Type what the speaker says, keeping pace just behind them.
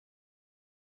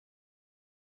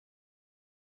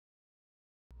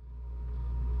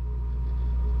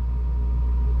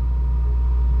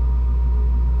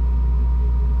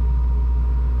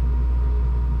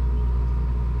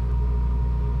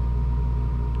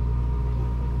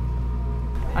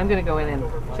I'm going to go in and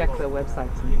check the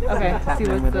websites. And Okay, see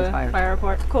happening what's with the those fires. fire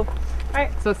report. Cool. All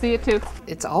right. So see you too.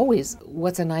 It's always,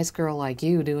 what's a nice girl like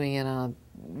you doing in a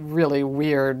really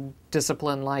weird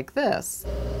discipline like this?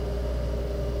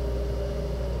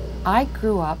 I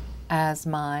grew up as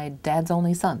my dad's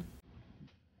only son.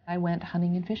 I went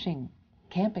hunting and fishing,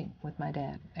 camping with my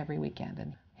dad every weekend,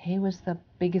 and he was the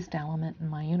biggest element in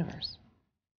my universe.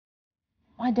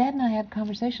 My dad and I had a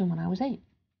conversation when I was 8.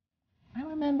 I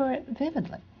remember it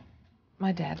vividly.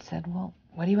 My dad said, well,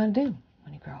 what do you want to do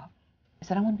when you grow up? I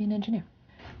said, I want to be an engineer.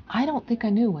 I don't think I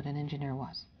knew what an engineer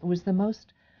was. It was the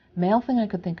most male thing I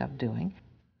could think of doing.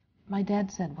 My dad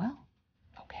said, well,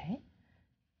 okay,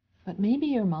 but maybe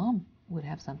your mom would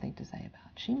have something to say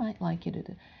about it. She might like you to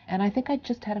do. And I think I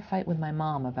just had a fight with my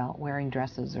mom about wearing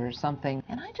dresses or something,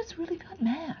 and I just really got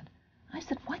mad. I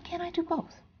said, why can't I do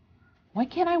both? Why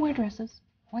can't I wear dresses?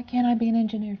 Why can't I be an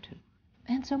engineer too?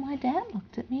 And so my dad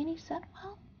looked at me and he said,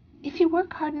 well, if you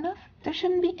work hard enough, there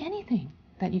shouldn't be anything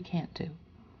that you can't do.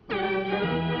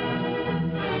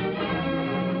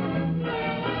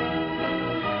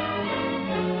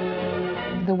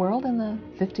 The world in the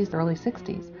 50s, early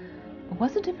 60s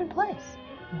was a different place.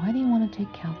 Why do you want to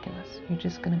take calculus? You're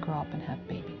just going to grow up and have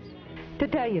babies. To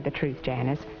tell you the truth,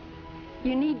 Janice,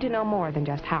 you need to know more than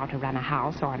just how to run a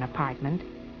house or an apartment.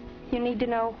 You need to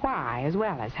know why as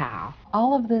well as how.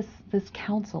 All of this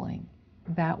counseling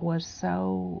that was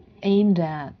so aimed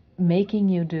at making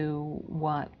you do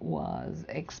what was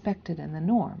expected in the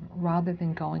norm rather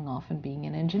than going off and being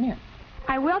an engineer.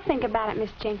 I will think about it,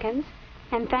 Miss Jenkins,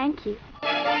 and thank you.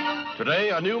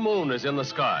 Today, a new moon is in the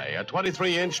sky, a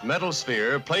 23-inch metal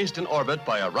sphere placed in orbit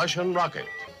by a Russian rocket.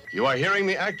 You are hearing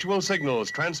the actual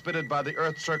signals transmitted by the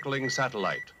Earth-circling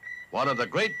satellite, one of the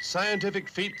great scientific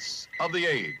feats of the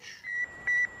age.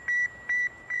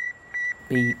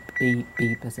 Beep, beep,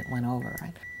 beep as it went over,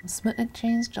 right? It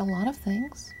changed a lot of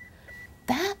things.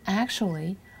 That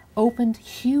actually opened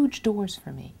huge doors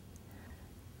for me.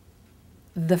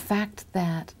 The fact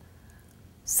that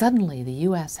suddenly the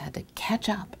U.S. had to catch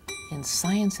up in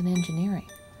science and engineering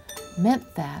meant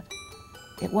that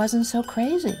it wasn't so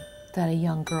crazy that a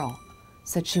young girl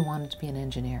said she wanted to be an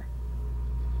engineer.